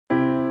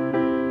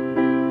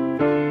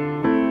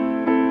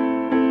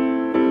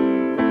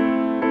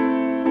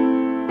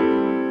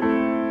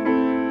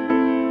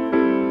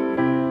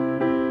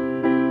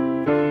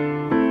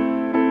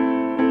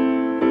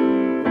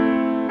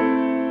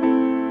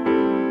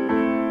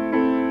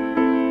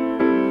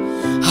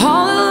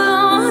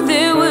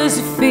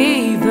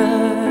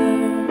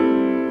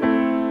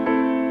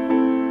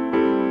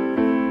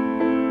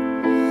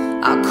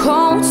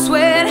cold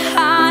sweat,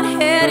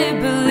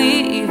 hot-headed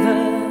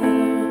believer.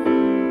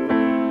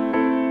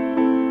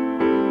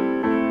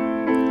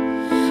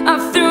 I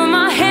threw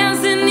my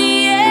hands in the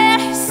air,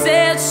 he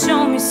said,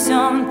 show me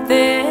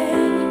something.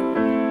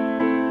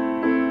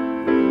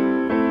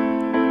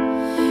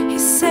 He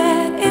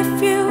said,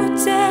 if you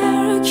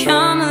dare,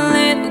 come a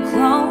little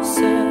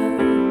closer.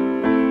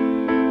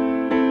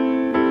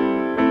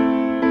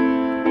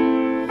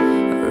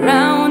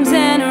 Round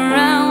and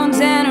around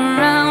and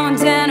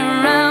around and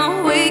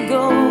around we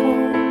go.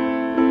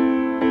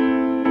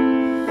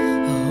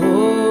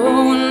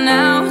 Oh,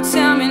 now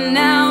tell me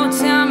now,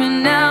 tell me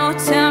now,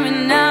 tell me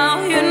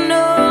now, you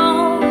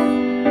know.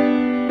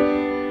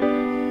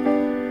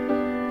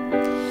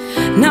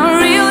 Not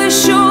really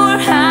sure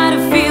how to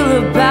feel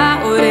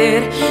about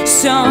it.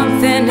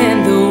 Something in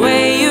the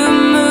way you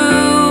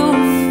move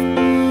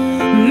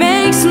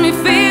makes me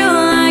feel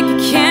like I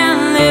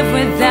can't live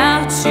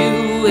without you.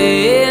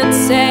 It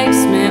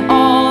takes me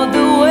all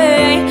the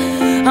way.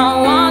 I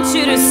want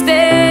you to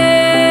stay.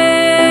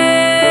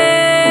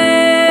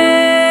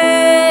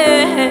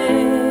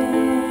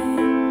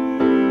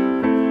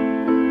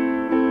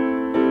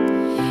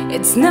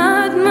 It's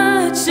not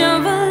much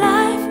of a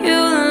life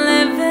you're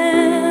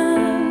living.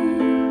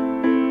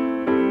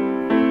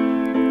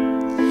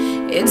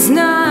 It's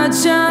not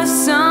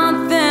just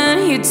something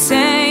you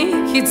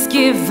take, it's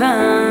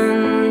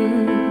given.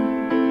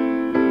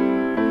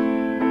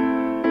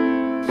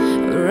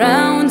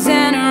 Round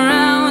and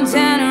around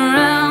and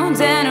around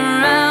and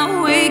around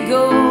we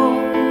go.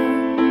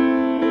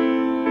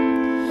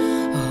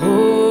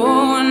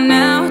 Oh,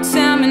 now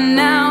tell me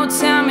now,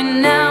 tell me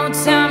now,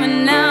 tell me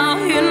now,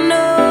 you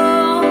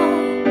know.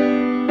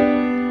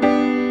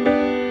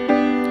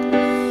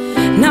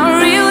 Not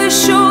really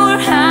sure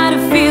how to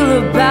feel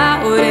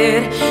about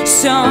it.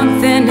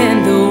 Something in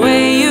the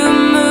way you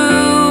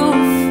move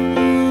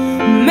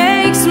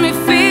makes me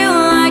feel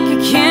like I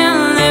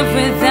can't live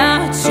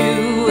without you.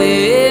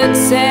 It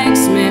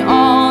takes me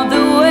all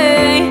the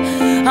way.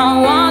 I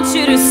want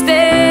you to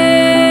stay.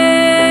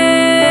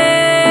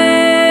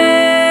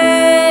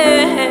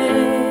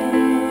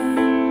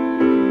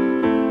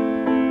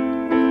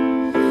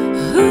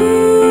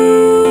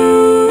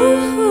 Ooh,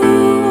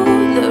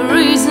 the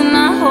reason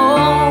I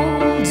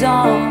hold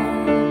on.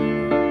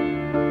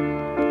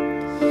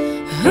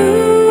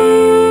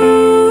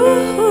 Ooh,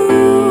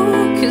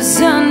 'cause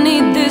I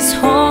need this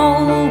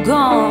hole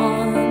gone.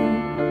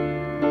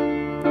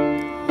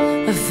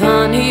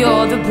 Funny,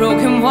 you're the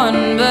broken one,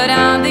 but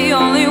I'm the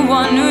only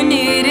one who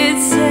needed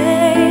saving.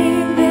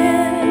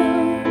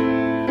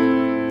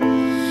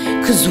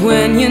 'Cause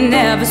when you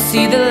never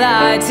see the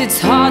lights, it's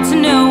hard to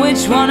know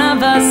which one of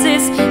us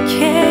is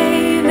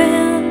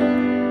caving.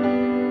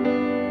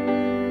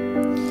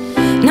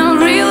 Not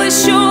really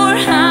sure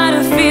how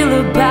to feel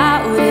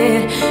about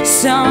it.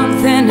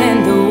 Something in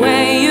the